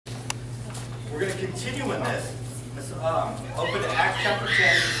going to continue in this. Let's open to Acts chapter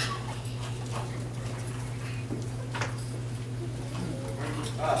 10.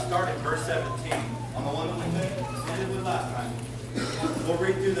 Start at verse 17. On the one that we ended with last time. We'll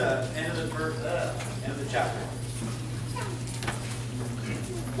read through the end of the verse, end of the chapter.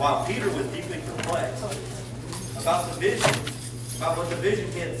 While Peter was deeply perplexed about what the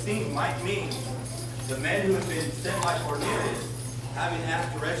vision he had seen might mean, the men who had been sent by Cornelius, having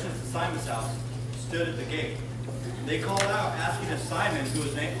asked directions to Simon's house, stood at the gate. They called out, asking if Simon, who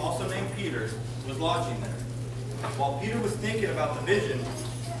was also named Peter, was lodging there. While Peter was thinking about the vision,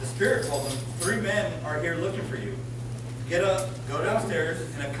 the Spirit told him, 3 men are here looking for you. Get up, go downstairs,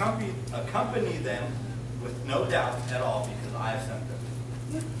 and accompany them with no doubt at all, because I have sent them.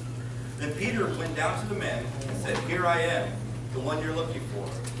 Then Peter went down to the men and said, Here I am, the one you're looking for.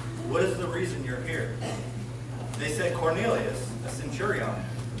 What is the reason you're here? They said, Cornelius, a centurion,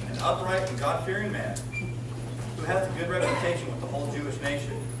 an upright and God-fearing man, who has a good reputation with the whole Jewish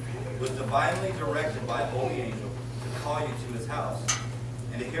nation, was divinely directed by a holy angel to call you to his house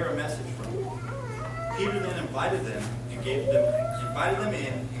and to hear a message from you. Peter then invited them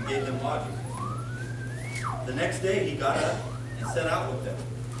in and gave them lodging. The next day he got up and set out with them.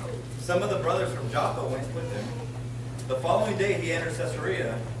 Some of the brothers from Joppa went with him. The following day he entered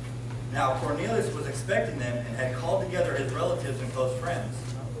Caesarea. Now Cornelius was expecting them and had called together his relatives and close friends.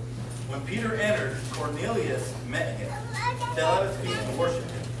 When Peter entered, Cornelius met him, fell at his feet and worshipped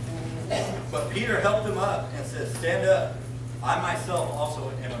him. But Peter helped him up and said, Stand up. I myself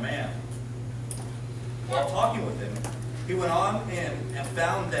also am a man. While talking with him, he went on in and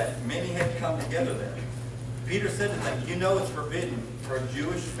found that many had come together there. Peter said to them, You know it's forbidden for a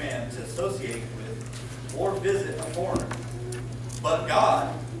Jewish man to associate with or visit a foreigner. But God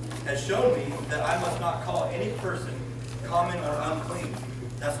has shown me that I must not call any person common or unclean.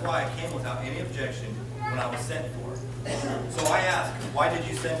 That's why I came without any objection when I was sent for. So I asked, Why did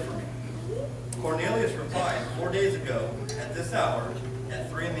you send for me? Cornelius replied, 4 days ago, at this hour, at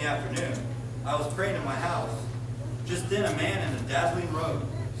 3 in the afternoon, I was praying in my house. Just then a man in a dazzling robe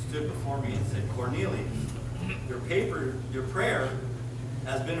stood before me and said, Cornelius, your prayer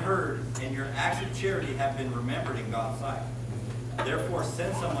has been heard, and your acts of charity have been remembered in God's sight. Therefore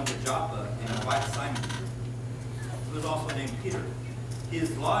send someone to Joppa and invite Simon, who is also named Peter. He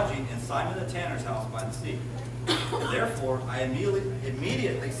is lodging in Simon the tanner's house by the sea. Therefore I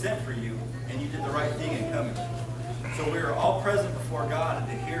immediately sent for you, and you did the right thing in coming. So we are all present before God and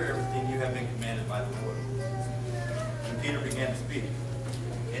to hear everything you have been commanded by the Lord. And Peter began to speak.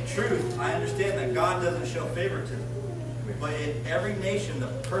 In truth, I understand that God doesn't show favoritism, but in every nation the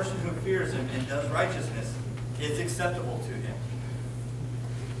person who fears him and does righteousness is acceptable to him.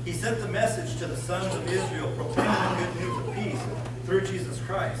 He sent the message to the sons of Israel, proclaiming the good news of peace through Jesus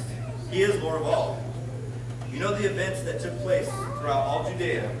Christ. He is Lord of all. You know the events that took place throughout all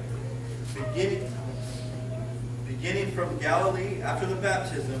Judea, beginning from Galilee after the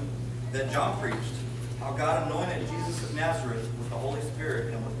baptism that John preached, how God anointed Jesus of Nazareth with the Holy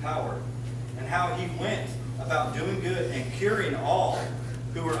Spirit and with power, and how he went about doing good and curing all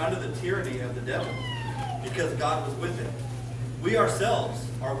who were under the tyranny of the devil, because God was with him. We ourselves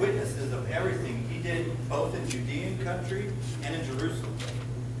are witnesses of everything he did both in Judean country and in Jerusalem.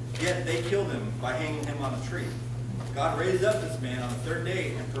 Yet they killed him by hanging him on a tree. God raised up this man on the 3rd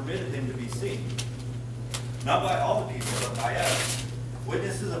day and permitted him to be seen. Not by all the people, but by us,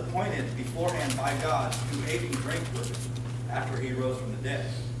 witnesses appointed beforehand by God, who ate and drank with him after he rose from the dead.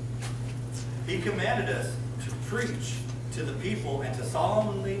 He commanded us to preach to the people and to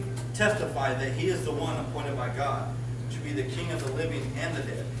solemnly testify that he is the one appointed by God to be the King of the living and the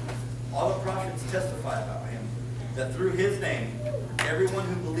dead. All the prophets testify about him, that through his name, everyone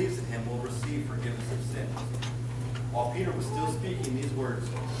who believes in him will receive forgiveness of sins. While Peter was still speaking these words,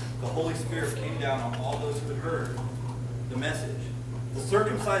 the Holy Spirit came down on all those who had heard the message. The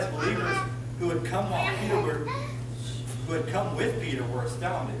circumcised believers who had come with Peter were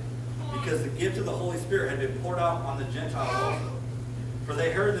astounded, because the gift of the Holy Spirit had been poured out on the Gentiles also. For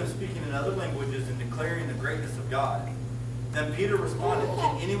they heard them speaking in other languages and declaring the greatness of God. Then Peter responded,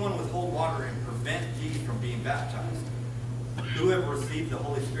 Can anyone withhold water and prevent ye from being baptized, who have received the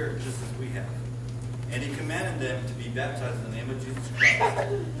Holy Spirit just as we have? And he commanded them to be baptized in the name of Jesus Christ.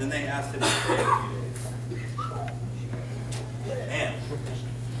 Then they asked him to pray a few days. And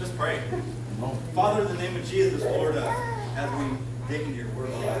just pray. Father, in the name of Jesus, Lord, as we dig into your word,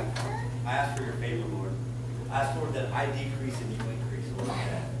 Lord, I ask for your favor, Lord. I ask, Lord, that I decrease and you increase, Lord.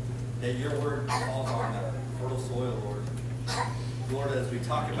 That your word falls on fertile soil, Lord. Lord, as we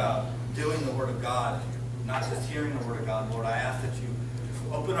talk about doing the word of God, not just hearing the word of God, Lord, I ask that you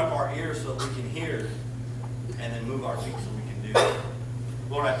Open up our ears so that we can hear, and then move our feet so we can do.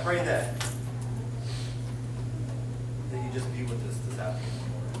 Lord, I pray that you just be with us this afternoon,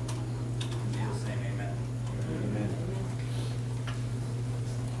 Lord. In Jesus' name, amen. Amen.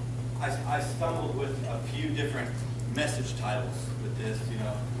 I stumbled with a few different message titles with this,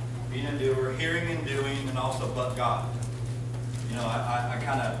 being a doer, hearing and doing, and also but God. I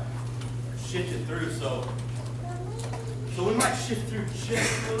kind of shifted through, so we might shift a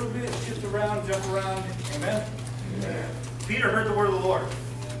little bit, shift around, jump around. Amen? Amen. Peter heard the word of the Lord.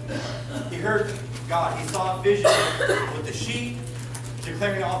 He heard God. He saw a vision with the sheep,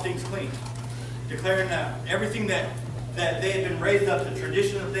 declaring all things clean. Declaring that everything that they had been raised up, the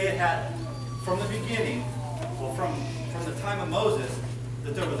tradition that they had had from the beginning, well, from the time of Moses,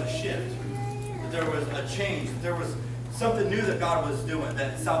 that there was a shift, that there was a change, that there was something new that God was doing,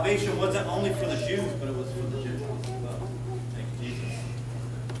 that salvation wasn't only for the Jews, but it was for the Gentiles as well. Thank you, Jesus.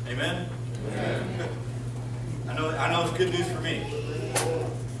 Amen? Amen. I know it's good news for me.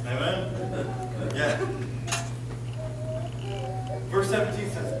 Amen? Yeah. Verse 17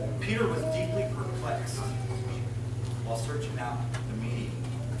 says, Peter was deeply perplexed while searching out the meaning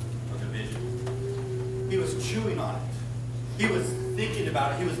of the vision. He was chewing on it. He was thinking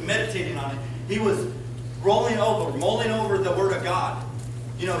about it. He was meditating on it. He was mulling over the Word of God.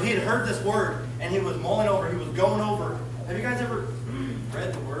 He had heard this word, and he was mulling over, he was going over. Have you guys ever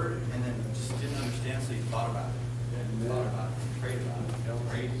read the Word and then just didn't understand, so you thought about it? Thought about it, prayed about it.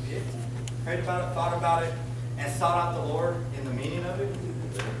 Prayed about it, thought about it, and sought out the Lord in the meaning of it?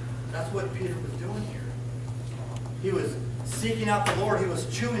 That's what Peter was doing here. He was seeking out the Lord. He was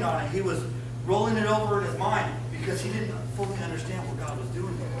chewing on it. He was rolling it over in his mind because he didn't fully understand what God was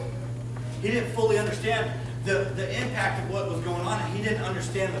doing here. He didn't fully understand the impact of what was going on, and he didn't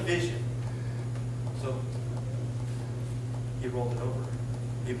understand the vision. So he rolled it over.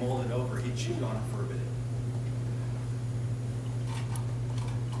 He mulled it over. He chewed on it for a bit.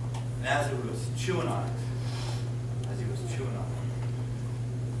 And as he was chewing on it,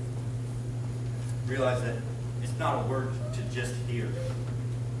 realized that it's not a word to just hear.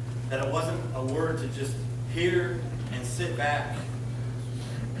 That it wasn't a word to just hear and sit back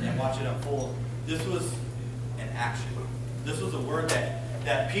and watch it unfold. This was an action. This was a word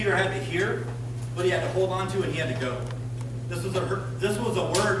that Peter had to hear, but he had to hold on to, and he had to go. This was a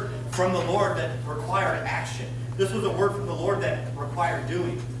word from the Lord that required action. This was a word from the Lord that required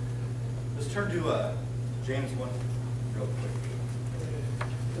doing. Let's turn to James 1 real quick.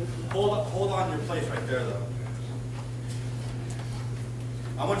 Hold on to your place right there, though.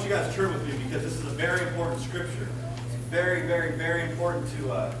 I want you guys to turn with me because this is a very important scripture. It's very, very, very important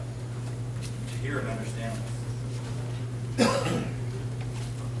to hear and understand this.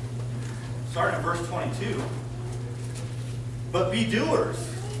 Starting at verse 22. But be doers.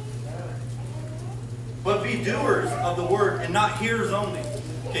 But be doers of the word and not hearers only.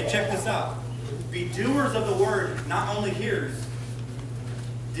 Okay, check this out. Be doers of the word, not only hearers,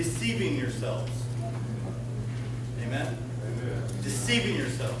 deceiving yourselves. Amen? Amen? Deceiving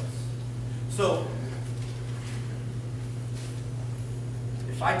yourselves. So,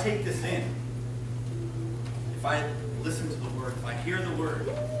 if I take this in, if I listen to the word, if I hear the word,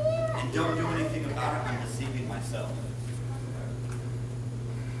 and don't do anything about it, I'm deceiving myself.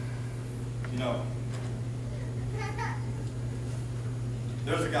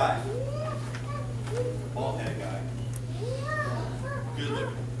 There's a guy, bald-headed guy, good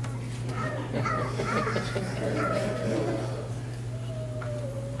looking.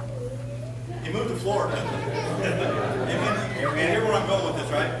 He moved to Florida. Amen. You hear where I'm going with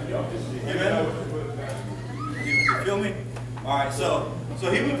this, right? Amen. You feel me? All right. So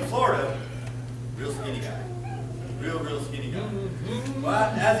he moved to Florida. Real skinny guy. Real skinny guy.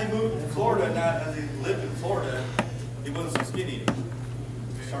 But as he moved to Florida, as he lived in Florida, he wasn't so skinny.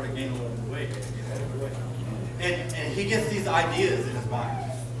 He started gaining a little bit of weight. And he gets these ideas in his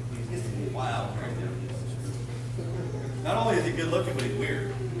mind. He gets these wild ideas. Not only is he good looking, but he's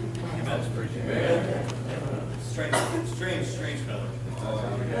weird. Amen. Strange fella.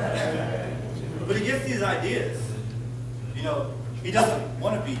 But he gets these ideas. He doesn't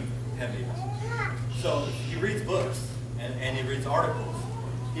want to be heavy. So he reads books and he reads articles.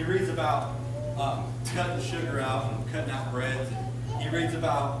 He reads about cutting sugar out and cutting out breads. He reads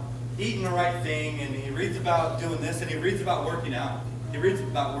about eating the right thing, and he reads about doing this, and he reads about working out. He reads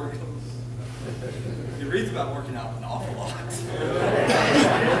about working out an awful lot.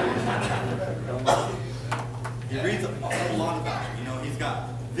 He reads a whole lot about it. He's got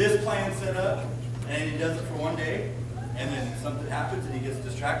this plan set up, and he does it for one day, and then something happens, and he gets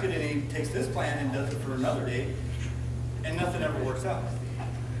distracted, and he takes this plan and does it for another day, and nothing ever works out.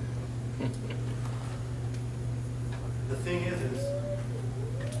 The thing is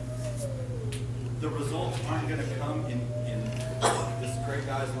the results aren't going to come in this great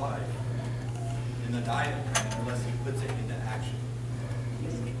guy's life, in the diet plan, unless he puts it into action.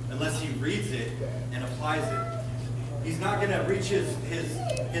 Unless he reads it and applies it. He's not going to reach his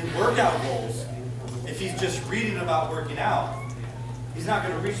workout goals if he's just reading about working out. He's not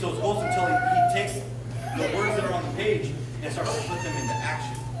going to reach those goals until he takes the words that are on the page and starts to put them into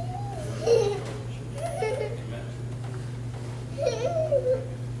action.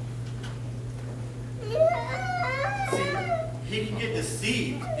 See, he can get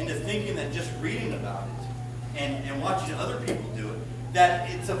deceived into thinking that just reading about it and watching other people do it, that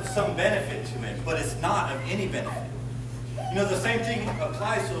it's of some benefit to him, but it's not of any benefit. You know, the same thing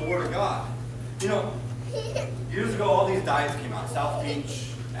applies to the Word of God. You know, years ago, all these diets came out. South Beach,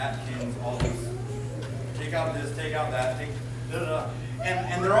 Atkins, all these. Take out this, take out that, take da-da-da.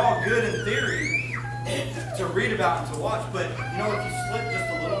 And they're all good in theory to read about and to watch. But, you know, if you slip just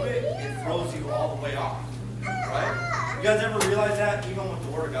a little bit, it throws you all the way off. Right? You guys ever realize that, even with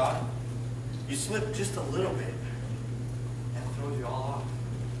the Word of God? You slip just a little bit, and it throws you all off.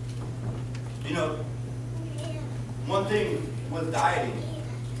 You know, one thing with dieting,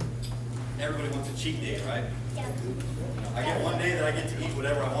 everybody wants a cheat day, right? I get one day that I get to eat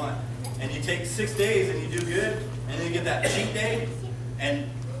whatever I want. And you take 6 days and you do good, and then you get that cheat day, and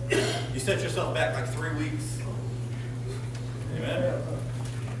you set yourself back like 3 weeks. Amen?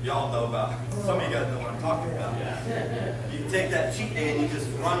 Y'all know about it. Some of you guys know what I'm talking about. You take that cheat day and you just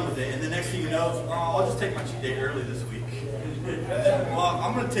run with it, and the next thing you know, oh, I'll just take my cheat day early this week. And then, well,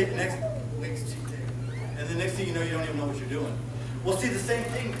 I'm going to take next week's cheat day. And the next thing you know, you don't even know what you're doing. Well, see, the same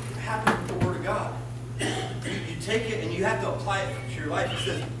thing happens with the Word of God. You take it and you have to apply it to your life. It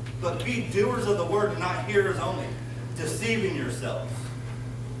says, but be doers of the Word and not hearers only, deceiving yourselves.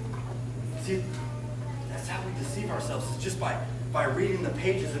 See, that's how we deceive ourselves. It's just by reading the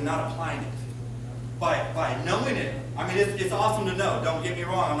pages and not applying it. By knowing it. I mean, it's awesome to know. Don't get me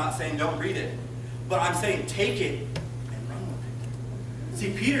wrong. I'm not saying don't read it. But I'm saying take it and run with it.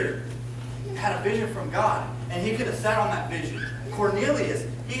 See, Peter had a vision from God, and he could have sat on that vision. Cornelius,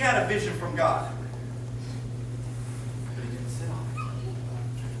 he had a vision from God. But he didn't sit on it.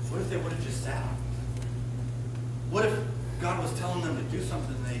 What if they would have just sat on it? What if God was telling them to do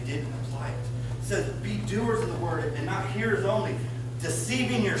something and they didn't apply it? It says, be doers of the Word and not hearers only,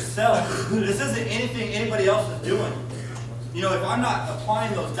 deceiving yourself. This isn't anything anybody else is doing. You know, if I'm not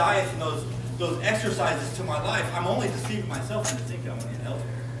applying those diets and those exercises to my life, I'm only deceiving myself into thinking I'm going to get healthier.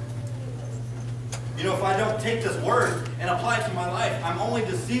 You know, if I don't take this Word and apply it to my life, I'm only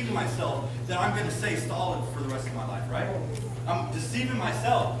deceiving myself that I'm going to stay solid for the rest of my life, right? I'm deceiving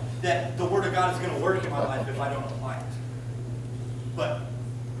myself that the Word of God is going to work in my life if I don't apply it. But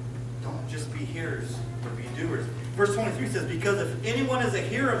don't just be hearers, but be doers. Verse 23 says, because if anyone is a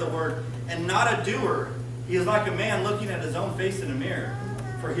hearer of the Word and not a doer, he is like a man looking at his own face in a mirror.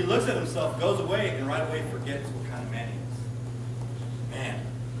 For he looks at himself, goes away, and right away forgets what kind of man he is. Man.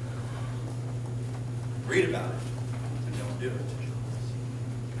 Read about it, and don't do it.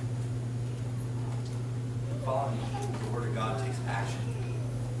 Following the Word of God takes action.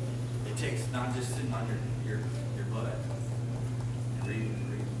 It takes not just sitting on your butt. Reading.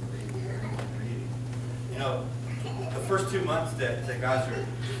 You know, the first 2 months that guys are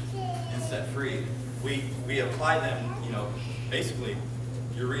in Set Free, we apply them, you know, basically,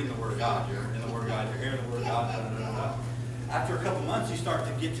 you're reading the Word of God, you're in the Word of God, you're hearing the Word of God, da, da, da, da. After a couple months, you start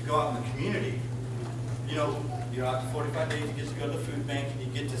to get to go out in the community. You know, after 45 days, you get to go to the food bank, and you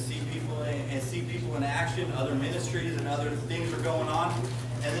get to see people and see people in action, other ministries and other things are going on,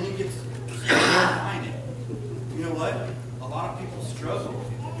 and then you get to find it. You know what? A lot of people struggle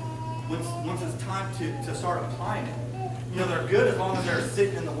once it's time to start applying it. You know, they're good as long as they're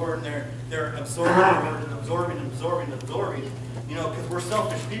sitting in the Word and they're absorbing the Word and absorbing. You know, because we're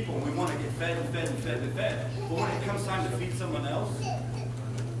selfish people. We want to get fed and fed and fed and fed. But when it comes time to feed someone else,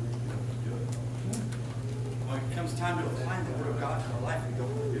 when it comes time to apply the Word of God to our life, we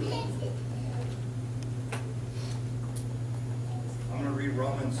don't want to do it. I'm going to read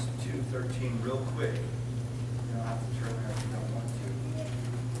Romans 2:13 real quick. You don't have to turn there if you don't want to.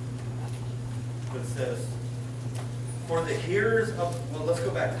 But it says, for the hearers of, well, let's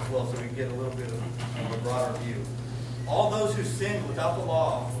go back to 12 so we can get a little bit of a broader view. All those who sin without the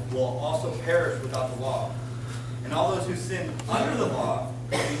law will also perish without the law. And all those who sin under the law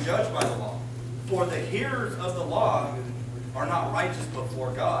will be judged by the law. For the hearers of the law are not righteous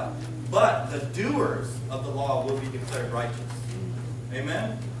before God, but the doers of the law will be declared righteous.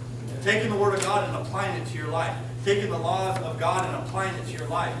 Amen? Taking the Word of God and applying it to your life. Taking the laws of God and applying it to your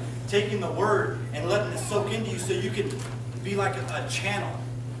life. Taking the word and letting it soak into you so you can be like a channel.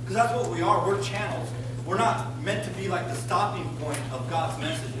 Because that's what we are. We're channels. We're not meant to be like the stopping point of God's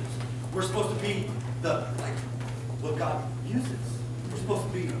messages. We're supposed to be what God uses. We're supposed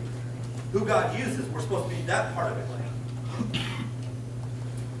to be who God uses. We're supposed to be that part of it.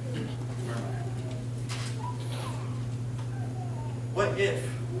 What if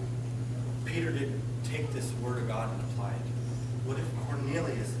Peter didn't take this word of God and apply it? What if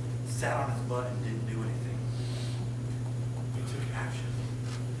Cornelius sat on his butt and didn't do anything? He took action.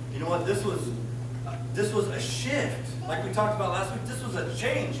 You know what? This was a shift. Like we talked about last week, this was a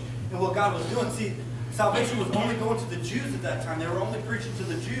change in what God was doing. See, salvation was only going to the Jews at that time. They were only preaching to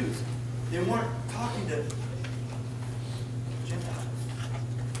the Jews. They weren't talking to Gentiles.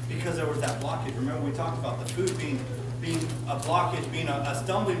 Because there was that blockage. Remember we talked about the food being a blockage, being a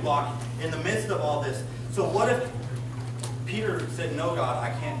stumbling block in the midst of all this. So what if Peter said, no, God,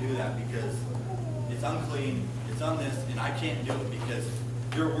 I can't do that because it's unclean, it's on this, and I can't do it because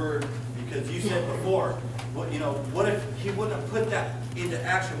your word, because you said before. What if he wouldn't have put that into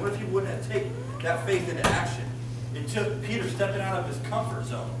action? What if he wouldn't have taken that faith into action? It took Peter stepping out of his comfort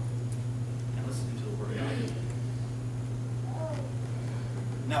zone and listening to the word of God.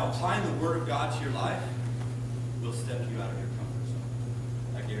 Now, applying the word of God to your life will step you out of your comfort zone.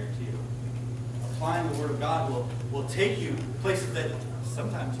 I guarantee you. Applying the word of God will take you places that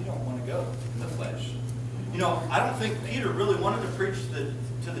sometimes you don't want to go in the flesh. I don't think Peter really wanted to preach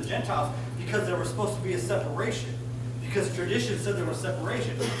to the Gentiles because there was supposed to be a separation. Because tradition said there was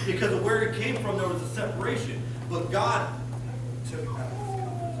separation. Because of where it came from, there was a separation. But God took him out of his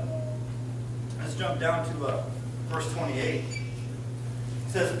comfort zone. Let's jump down to verse 28. It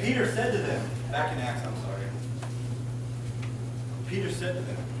says, Peter said to them, back in Acts, I'm sorry. Peter said to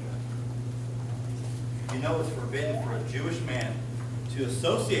them, it's forbidden for a Jewish man to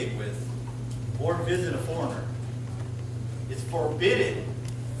associate with or visit a foreigner. It's forbidden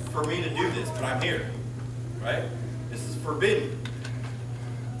for me to do this, but I'm here. Right? This is forbidden.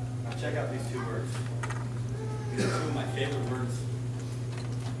 Now check out these two words. These are two of my favorite words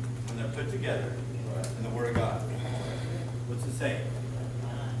when they're put together in the Word of God. What's it say?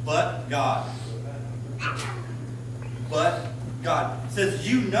 But God. But God. It says,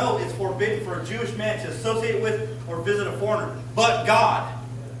 it's forbidden for a Jewish man to associate with or visit a foreigner. But God.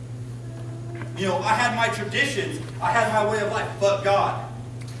 I had my traditions. I had my way of life. But God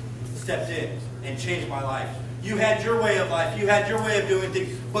stepped in and changed my life. You had your way of life. You had your way of doing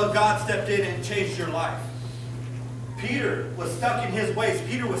things. But God stepped in and changed your life. Peter was stuck in his ways.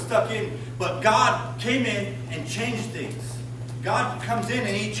 Peter was stuck in, but God came in and changed things. God comes in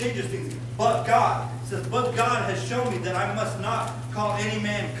and he changes things. But God says, but God has shown me that I must not call any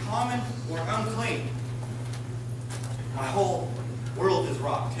man common or unclean. My whole world is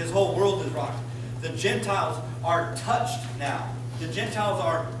rocked. His whole world is rocked. The Gentiles are touched now. The Gentiles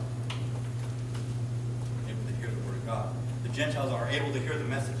are able to hear the word of God. The Gentiles are able to hear the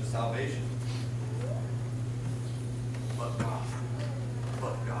message of salvation. But God,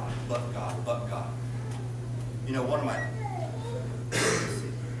 but God, but God, but God. One of my,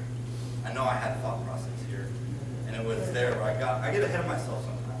 I know I had a thought process here, and it was there where I get ahead of myself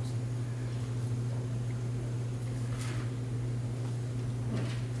sometimes.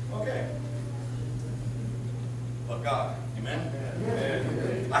 Okay. But God, amen?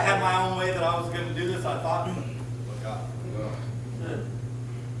 Amen. I had my own way that I was going to do this, I thought, but God.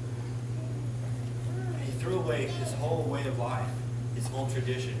 He threw away his whole way of life, his whole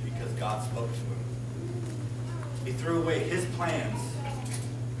tradition, because God spoke to him. He threw away his plans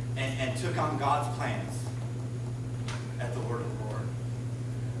and took on God's plans at the word of the Lord.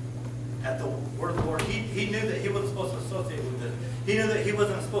 At the word of the Lord. He knew that he wasn't supposed to associate with this. He knew that he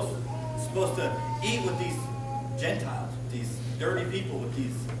wasn't supposed to eat with these Gentiles, these dirty people, with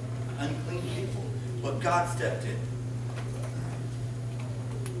these unclean people. But God stepped in.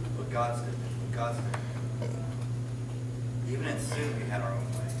 But God stepped in. But God stepped in. Even in sin, we had our own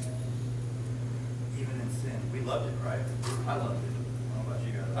way. Even in sin. We loved it, right? I loved it. I don't know about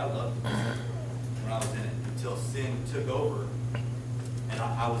you guys. I loved it when I was in it until sin took over and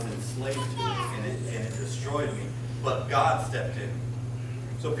I was enslaved to it and it destroyed me. But God stepped in.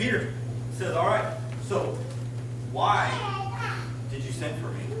 So Peter says, all right, so why did you send for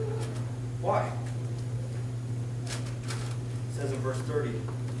me? Why? It says in verse 30,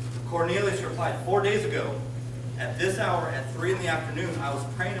 Cornelius replied, 4 days ago, at this hour, at 3 in the afternoon, I was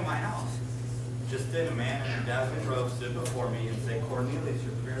praying in my house. Just then a man in a dazzling robe stood before me and said, Cornelius,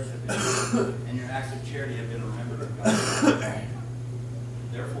 your prayers have been heard, and your acts of charity have been remembered of God.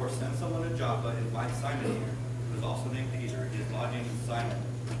 Therefore, send someone to Joppa and invite Simon here. who was also named Peter, he is lodging in Simon,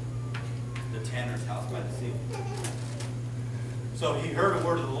 the tanner's house by the sea. So he heard a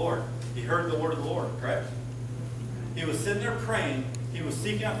word of the Lord. He heard the word of the Lord, correct? He was sitting there praying. He was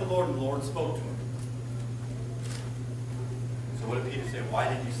seeking out the Lord, and the Lord spoke to him. So what did Peter say?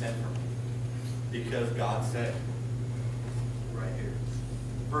 Why did you send for me? Because God said. Right here.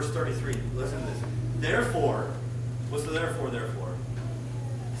 Verse 33. Listen to this. Therefore, what's the therefore?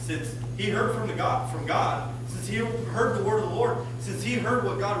 Since he heard from God, since he heard the word of the Lord, since he heard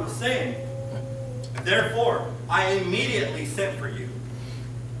what God was saying, therefore, I immediately sent for you.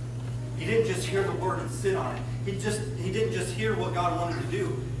 He didn't just hear the word and sit on it. He didn't just hear what God wanted to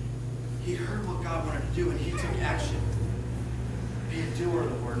do. He heard what God wanted to do, and he took action. Be a doer of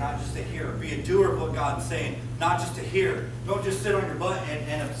the word, not just a hearer. Be a doer of what God's saying, not just a hearer. Don't just sit on your butt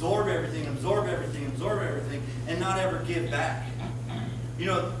and absorb everything, and not ever give back. You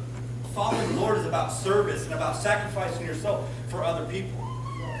know, following the Lord is about service and about sacrificing yourself for other people.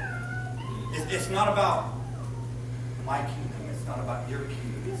 It's not about my kingdom. It's not about your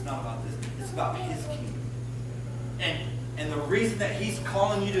kingdom. It's not about this. It's about his kingdom. And the reason that he's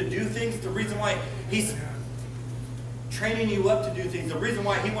calling you to do things, the reason why he's training you up to do things, the reason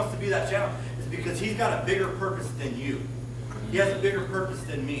why he wants to be that channel is because he's got a bigger purpose than you. He has a bigger purpose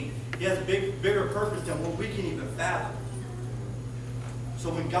than me. He has a bigger purpose than what we can even fathom. So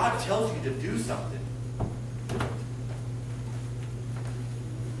when God tells you to do something,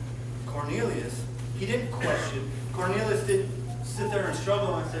 Cornelius, he didn't question. Cornelius didn't sit there and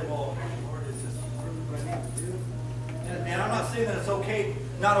struggle and say, well, Lord, is this really what I need to do? And I'm not saying that it's okay,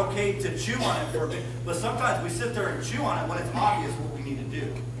 not okay to chew on it for a bit, but sometimes we sit there and chew on it when it's obvious what we need to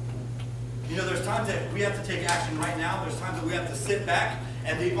do. You know, there's times that we have to take action right now. There's times that we have to sit back,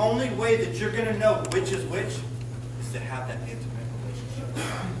 and the only way that you're going to know which is which is to have that intimate relationship with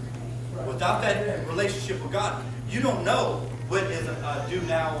God. Without that relationship with God, you don't know what is a do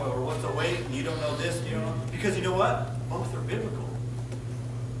now or what's a wait, and you don't know this, you don't know. Because you know what? Both are biblical.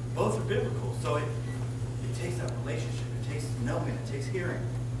 Both are biblical. So it takes that relationship. It takes knowing. It takes hearing.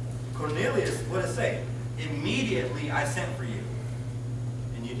 Cornelius, what does it say? Immediately I sent for you.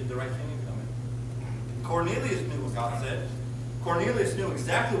 And you did the right thing in coming. Cornelius knew what God said. Cornelius knew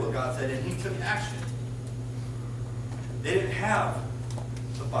exactly what God said, and he took action. They didn't have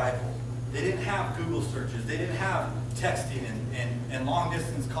the Bible. They didn't have Google searches. They didn't have texting and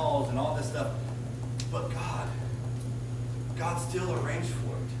long-distance calls and all this stuff. But God still arranged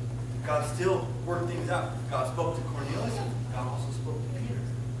for it. God still worked things out. God spoke to Cornelius, and God also spoke to Peter.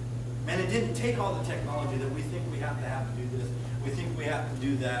 Man, it didn't take all the technology that we think we have to do this. We think we have to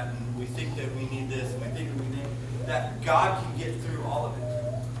do that, and we think that we need this, and we think that we need that. God can get through all of it.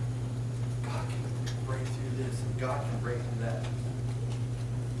 God can break through this, and God can break through that.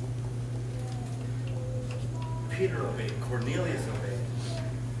 Peter obeyed. Cornelius obeyed.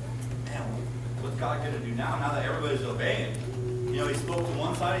 Man, what's God going to do now? Now that everybody's obeying, you know, he spoke to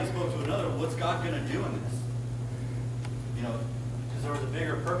one side, he spoke to another. What's God going to do in this? You know, because there was a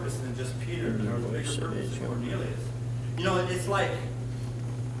bigger purpose than just Peter. There was a bigger purpose than Cornelius. You know, it's like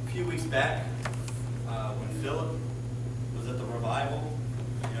a few weeks back when Philip was at the revival.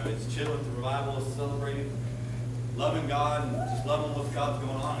 You know, he's chilling at the revival, celebrating, loving God, and just loving what God's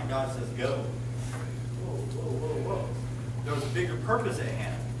going on. And God says, go. Whoa. There was a bigger purpose at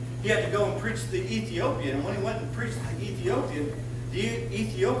hand. He had to go and preach to the Ethiopian. And when he went and preached to the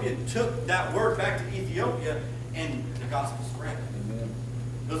Ethiopian took that word back to Ethiopia, and the gospel spread. Amen.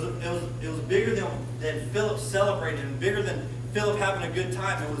 It was bigger than Philip celebrated, and bigger than Philip having a good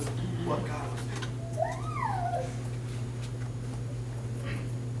time. It was what God was doing.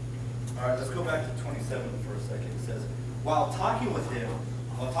 All right, let's go back to 27 for a second. It says, while talking with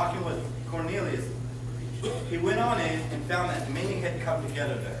Cornelius, he went on in and found that many had come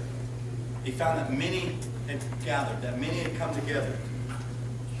together there. He found that many had gathered, that many had come together.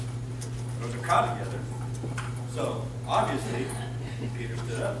 There was a crowd together. So, obviously, Peter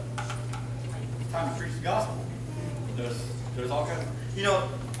stood up. It's time to preach the gospel. There's all kinds of, you know,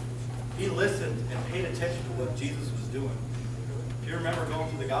 he listened and paid attention to what Jesus was doing. If you remember going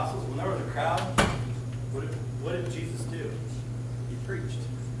through the Gospels, when there was a crowd, what did Jesus do? He preached.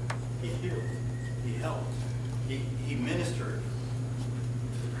 He healed. He helped. He ministered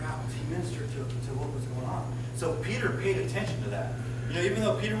to the crowds. He ministered to what was going on. So Peter paid attention to that. You know, even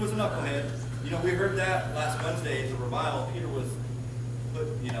though Peter was a knucklehead, you know, we heard that last Wednesday at the revival. Peter was,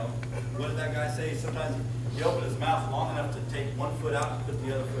 you know, what did that guy say? Sometimes he opened his mouth long enough to take one foot out and put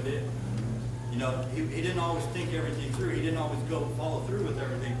the other foot in. You know, he didn't always think everything through. He didn't always go follow through with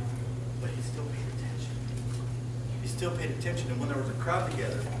everything. But he still paid attention. He still paid attention. And when there was a crowd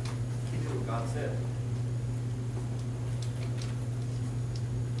together, he knew what God said.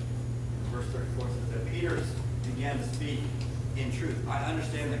 Peter began to speak in truth. I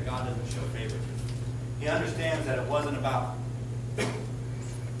understand that God doesn't show favoritism. He understands that it wasn't about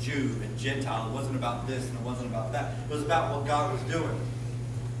Jew and Gentile. It wasn't about this and it wasn't about that. It was about what God was doing.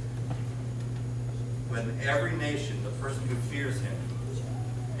 When every nation, the person who fears him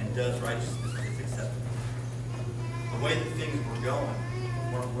and does righteousness is accepted. The way that things were going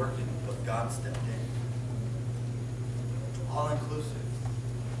weren't working, but God stepped in. All inclusive.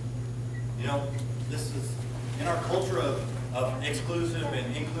 You know, this is in our culture of exclusive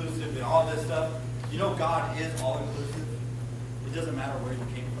and inclusive and all this stuff. You know, God is all inclusive. It doesn't matter where you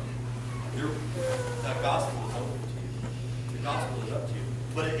came from. That gospel is open to you. The gospel is up to you.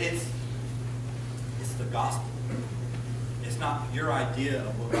 But it's the gospel. It's not your idea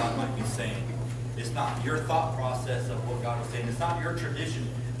of what God might be saying. It's not your thought process of what God is saying. It's not your tradition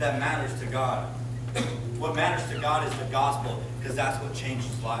that matters to God. What matters to God is the gospel, because that's what changes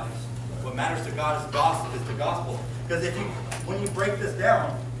lives. What matters to God is the gospel. Because when you break this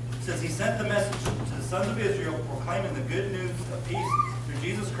down, it says he sent the message to the sons of Israel proclaiming the good news of peace through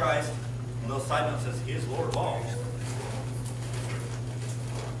Jesus Christ. And those side notes says he is Lord of all.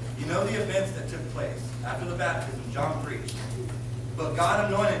 You know the events that took place after the baptism, John preached. But God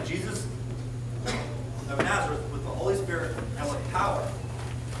anointed Jesus of Nazareth with the Holy Spirit and with power.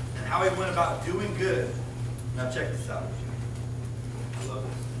 And how he went about doing good. Now check this out. I love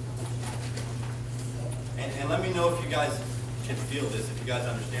this. And let me know if you guys can feel this, if you guys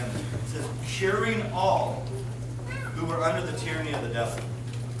understand this. It says, curing all who were under the tyranny of the devil.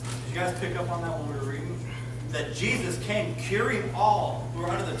 Did you guys pick up on that when we were reading? That Jesus came curing all who were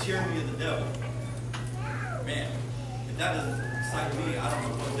under the tyranny of the devil. Man, if that doesn't excite me, I don't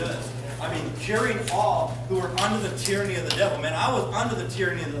know what does. I mean, curing all who were under the tyranny of the devil. Man, I was under the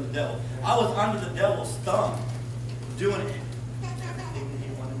tyranny of the devil. I was under the devil's thumb, doing everything that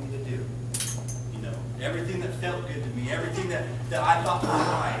he wanted me to do. You know, everything that felt good to me, everything that I thought was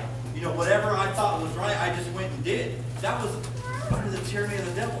right. You know, whatever I thought was right, I just went and did. That was under the tyranny of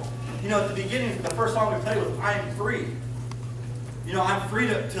the devil. You know, at the beginning, the first song we played was I Am Free. You know, I'm free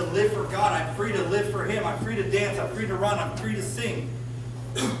to live for God. I'm free to live for him. I'm free to dance. I'm free to run. I'm free to sing.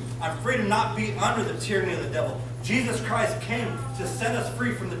 I'm free to not be under the tyranny of the devil. Jesus Christ came to set us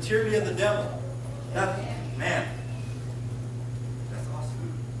free from the tyranny of the devil. Man, that's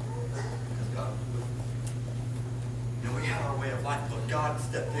awesome. Because God was with us. You know, we had our way of life, but God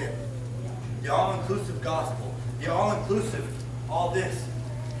stepped in. The all-inclusive gospel. The all-inclusive, all this.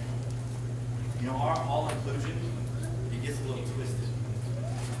 You know, our all-inclusion, it gets a little twisted.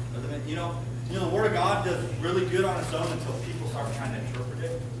 You know, the Word of God does really good on its own until people start trying to interpret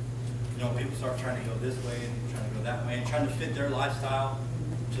it. You know, people start trying to go this way and trying to go that way and trying to fit their lifestyle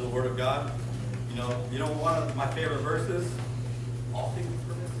to the Word of God. You know, one of my favorite verses, all things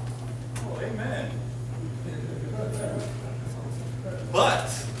are permissible. Oh, amen. But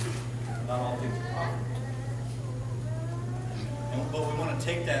not all things are profitable. But we want to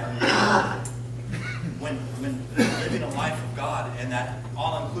take that when living a life of God and that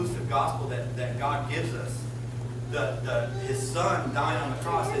all-inclusive gospel that God gives us, his son dying on the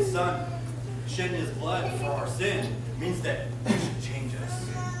cross, his son shedding his blood for our sin, means that it should change us.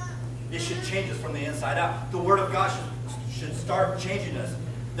 It should change us from the inside out. The Word of God should start changing us.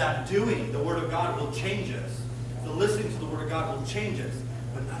 That doing the Word of God will change us. The listening to the Word of God will change us.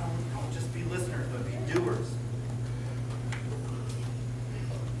 But not only don't just be listeners, but be doers.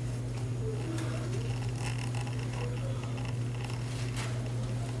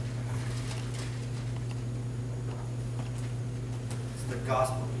 The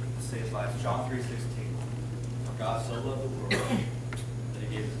gospel saves lives. John 3:16. For God so loved the world that he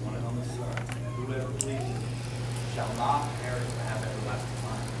gave his one and only Son, and whoever believes in him shall not perish but have everlasting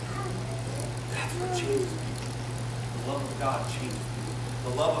life. That's what changes people. The love of God changes people.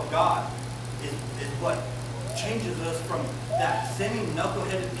 The love of God is what changes us from that sinning,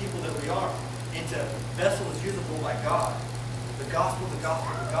 knuckleheaded people that we are into vessels usable by God. The gospel, the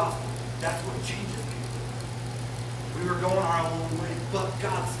gospel, the gospel. That's what changes people. We were going our own way, but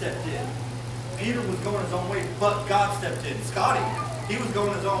God stepped in. Peter was going his own way, but God stepped in. Scotty, he was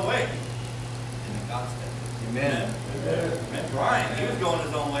going his own way, and then God stepped in. Amen. Amen. Brian, he was going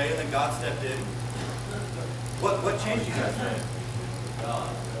his own way, and then God stepped in. What changed you guys?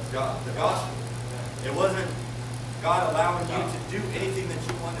 God. The gospel. It wasn't God allowing you to do anything that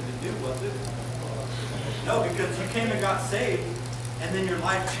you wanted to do, was it? No, because you came and got saved, and then your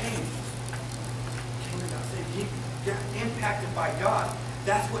life changed. You came and got saved. You got impacted by God.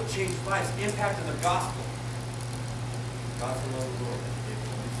 That's what changed lives. Impact of the gospel. God so loved the world that he gave his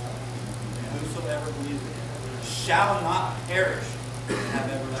only Son. And whosoever believes in him shall not perish, but have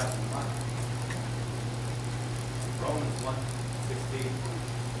everlasting life. Romans 1:16.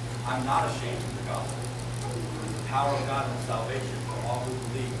 I'm not ashamed of the gospel. The power of God and salvation for all who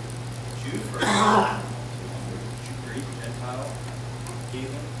believe. Jew first, Greek, Gentile,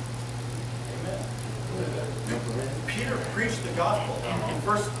 heathen. Amen. Peter preached the gospel. In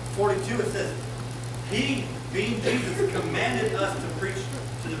verse 42 it says, He, being Jesus, commanded us to preach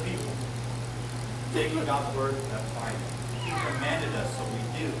to the people. Taking God's word and applying it. He commanded us, so we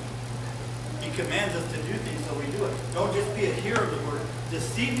do. He commands us to do things, so we do it. Don't just be a hearer of the word,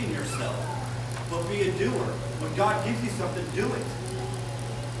 deceiving yourself, but be a doer. When God gives you something, do it.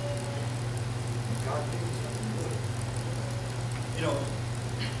 God gives you something, do it. You know,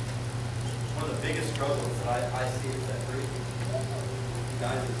 one of the biggest struggles that I see is that group,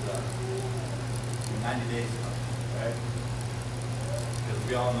 guys, is 90 days ago, right? Because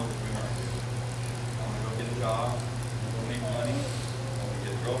we all know the 3 months. I want to go get a job, I want to go make money, I want to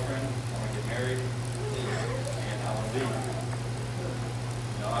get a girlfriend, I want to get married, and I want to leave.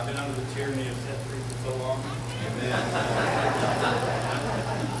 You know, I've been under the tyranny of set free for so long. Amen.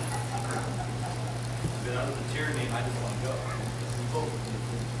 I've been under the tyranny and I just want to go.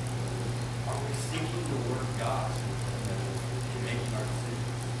 Are we seeking the word of God in making our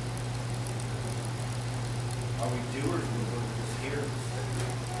decisions? Are we doers of the word, just hearers?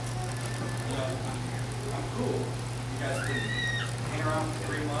 You know, I'm cool. You guys can hang around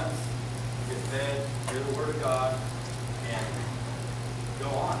for 3 months, get fed, hear the word of God, and go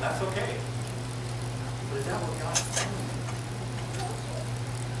on. That's okay. But is that what God's telling you?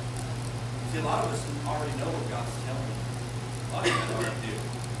 See, a lot of us already know what God's telling you. A lot of you already do.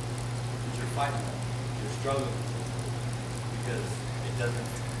 But you're fighting with it. You're struggling with it. Because it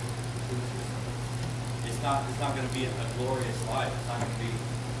doesn't prove yourself. It's not going to be a glorious life. It's not going to be,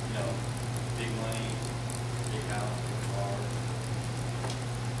 you know, big money, big house, big car.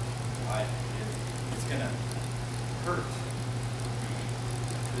 Right? It's going to hurt.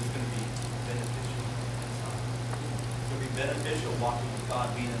 But it's going to be beneficial. It's going to be beneficial walking with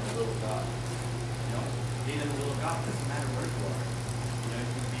God, being in the will of God. You know, being in the will of God doesn't matter where you are. You know,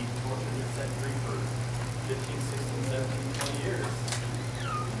 you can be tortured and set free for 15, 16, 17, 20 years.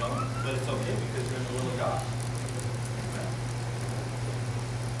 You know, but it's okay because you're in the will of God.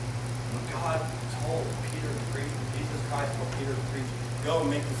 When God told Peter to preach, Jesus Christ told Peter to preach, go and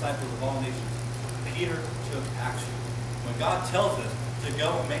make disciples of all nations, Peter took action. When God tells us to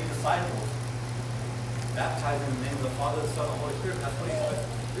go and make disciples, baptize in the name of the Father, the Son, and the Holy Spirit, that's what He expects us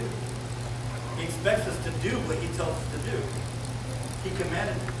to do. He expects us to do what He tells us to do. He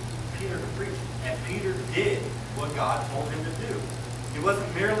commanded Peter to preach, and Peter did what God told him to do. He wasn't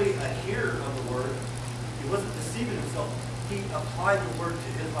merely a hearer of the word. He wasn't deceiving himself. He applied the word to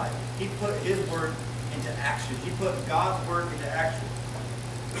his life. He put his word into action. He put God's word into action.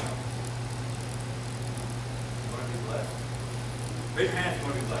 You want to be blessed? Raise your hand if you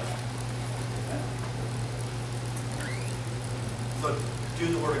want to be blessed. So do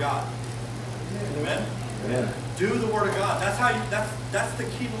the word of God. Amen? Amen. Do the word of God. That's how you, that's the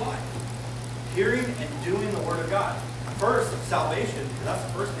key to life. Hearing and doing the word of God. First, salvation, because that's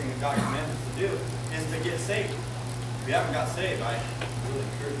the first thing that God commands us to do, is to get saved. If you haven't got saved, I really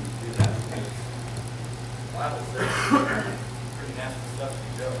encourage you to do that, because the Bible says pretty nasty stuff if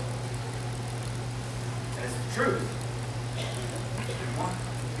you don't. And it's the truth. If you want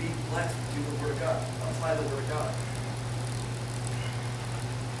to be blessed, do the word of God. Apply the word of God.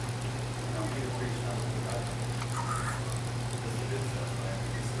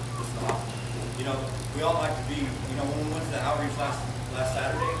 You know, we all like to be, you know, when we went to the outreach last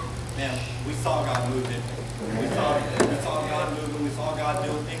Saturday, man, we saw God move, didn't we? We saw God moving, we saw God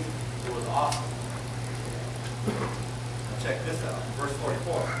doing things. It was awesome. Now check this out, verse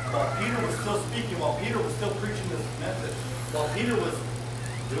 44. While Peter was still speaking, while Peter was still preaching this message, while Peter was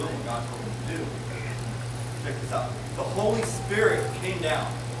doing what God told him to do, check this out. The Holy Spirit came down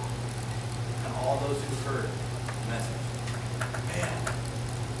on all those who heard the message. Man.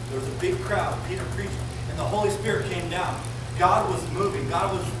 There was a big crowd. Peter preached, and the Holy Spirit came down. God was moving.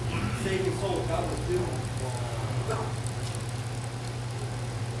 God was saving souls. God was doing.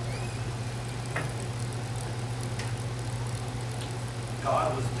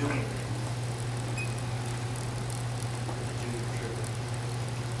 God was doing things.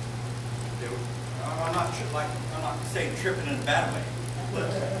 I'm not saying tripping in a bad way, but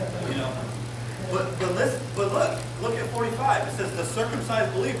you know. But look at 45. It says the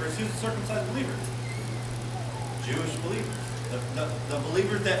circumcised believers. Who's the circumcised believers? Jewish believers. The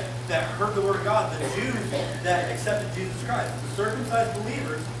believers that heard the word of God. The Jews that accepted Jesus Christ. The circumcised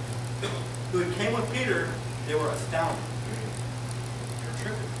believers who came with Peter, they were astounded. They're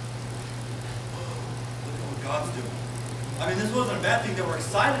tripping. Look at what God God's doing. I mean, this wasn't a bad thing. They were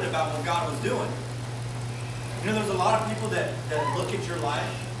excited about what God was doing. You know, there's a lot of people that look at your life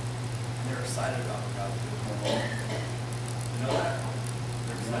and they're excited about what God's doing. You know that?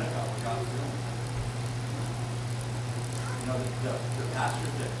 They're excited about what God's doing. You know, the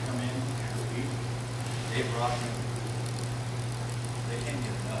pastors that come in and speak, Dave Rockman, they can't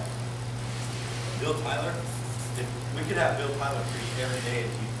get enough. Bill Tyler, if we could have Bill Tyler preach every day,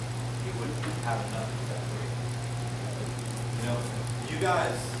 he wouldn't have enough of that for you. You know, you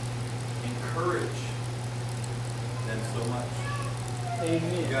guys encourage them so much.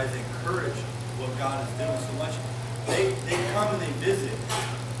 Amen. You guys encourage what God is doing so much. They come and they visit.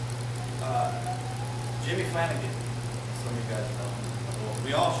 Jimmy Flanagan, some of you guys know. Well,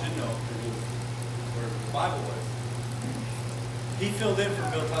 we all should know because it was where the Bible was. He filled in for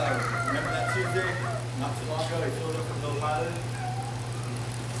Bill Tyler. Remember that Tuesday? Not too long ago, he filled in for Bill Tyler.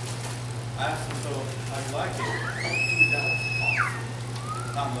 I asked him, so how do you like it? Dude, that was awesome.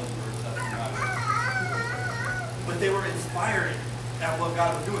 Not those words, that's my words. But they were inspired at what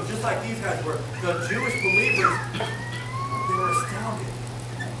God was doing, just like these guys were. The Jewish believers, they were astounded.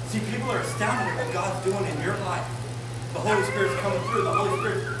 See, people are astounded at what God's doing in your life. The Holy Spirit's coming through. The Holy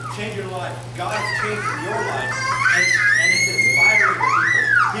Spirit's changing your life. God's changing your life. And it's inspiring to people.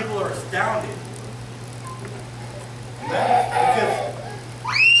 People are astounded. Because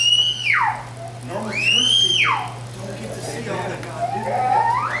normal church people don't get to see all that God does.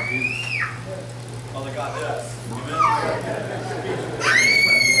 All that God does. Amen?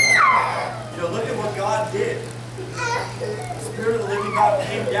 You know, look at what God did. The Spirit of the living God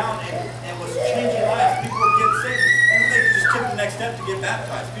came down and was changing lives. People were getting saved. And they just took the next step to get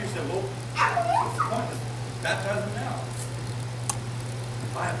baptized. Peter said, well, what's the point? Just baptize them now.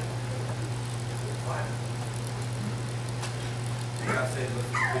 Bible. Bible. God said, we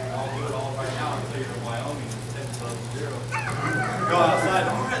can all do it all right now until you're in Wyoming. It's 10 below 0. Go outside.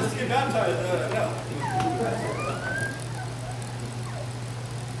 All right, let's get baptized. No.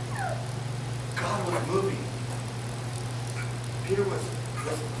 God was moving. Peter was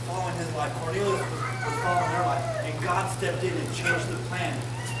following his life. Cornelius was following their life. And God stepped in and changed the plan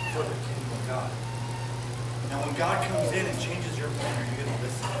for the kingdom of God. Now, when God comes in and changes your plan, are you going to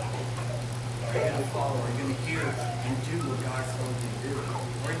listen? Are you going to follow? Are you going to hear and do what God's told you to do?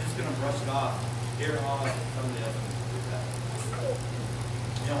 Or are you just going to brush it off? Here, somebody else needs to do that.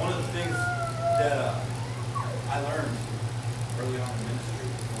 You know, one of the things that I learned early on in ministry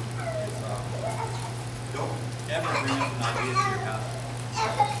is don't ever bring up an idea to your pastor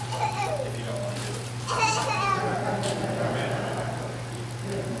if you don't want to do it. Amen.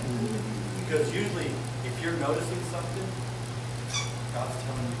 Because usually, if you're noticing something, God's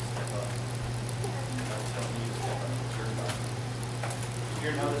telling you to step up. God's telling you to step up. It's your God. If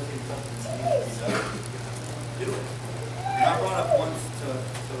you're noticing something that needs to be done, do it. And I brought up once to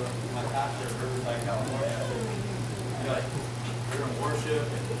my pastor in Riverside, California. You know, like, we're in worship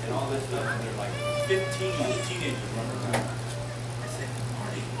and all this stuff, and they're like 15 teenagers running around. I said,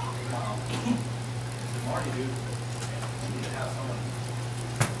 Marty, Mom. I said, Marty, dude, you need to have someone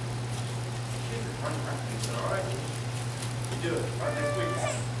run around. He said, all right, you do it. All right, next week.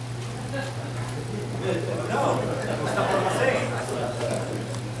 No, that's not what I'm saying.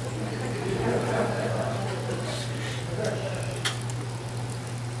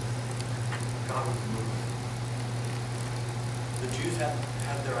 God was moving. The Jews had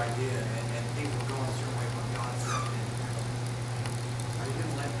their idea, and things were going a certain way when God stepped in. Are you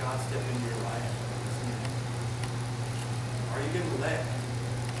going to let God step into your life? Are you going to let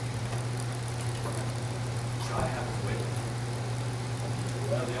God have his way with you?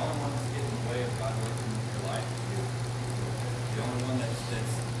 You know, the only one that's getting in the way of God working in your life is you. The only one that's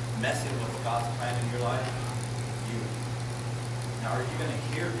messing with God's plan in your life is you. Now, are you going to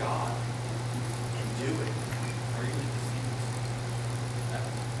hear God and do it? Or are you going to deceive yourself? That's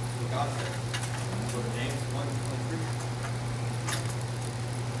what God says. Go to James 1:23.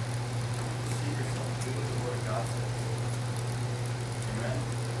 Deceive yourself. Do what the Word of God says. Amen?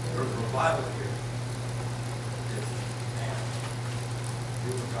 There's revival here. Do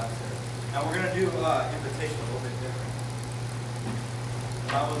what God says. Now we're going to do invitation a little bit different.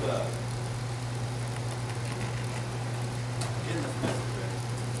 When I was getting this message ready,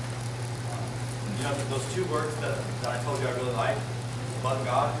 you know, those two words that I told you I really like, love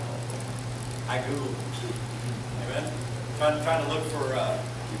God, I Googled them. Amen? Trying to look for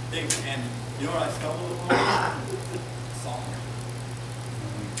things, and you know what I stumbled upon? A song.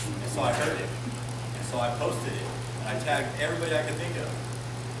 And so I heard it, and so I posted it, and I tagged everybody I could think of.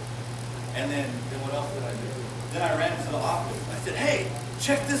 And then what else did I do? Then I ran into the office. I said, hey,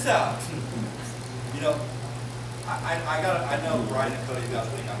 check this out. You know, I know Brian and Cody guys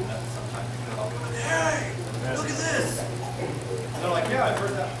think I'm nuts sometimes because I'll go, hey, look at this. And they're like, yeah, I've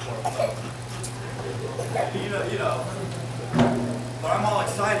heard that before. So, you know. But I'm all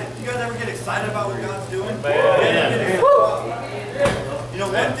excited. You guys ever get excited about what God's doing? Yeah. You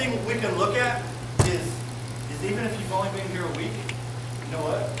know, one thing we can look at is even if you've only been here a week, you know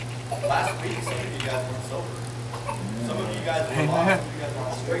what? Last week, some of you guys weren't sober. Some of you guys were lost. Some of you guys were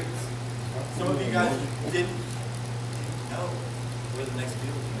on the streets. Some of you guys didn't know where the next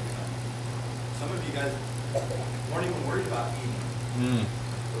meal was going to come. Some of you guys weren't even worried about eating.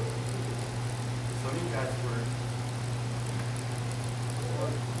 Some of you guys were.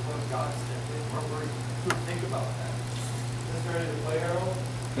 What God stepped in. We're worried. Think about that. Is this ready to play, Harold?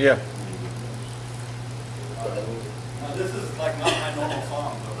 Yeah. Now this is like not my normal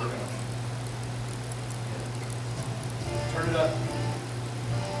song, but we're gonna turn it up.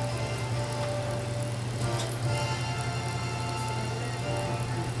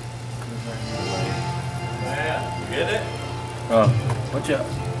 Man, you get it? Watch out.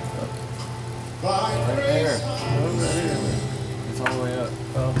 Right there. It's all the way up.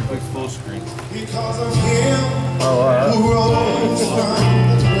 Quick full screen. Because of him who rose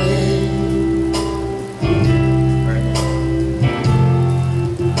from the grave.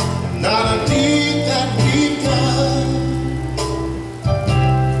 Not a deed that we've done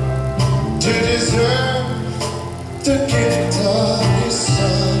to deserve the gift of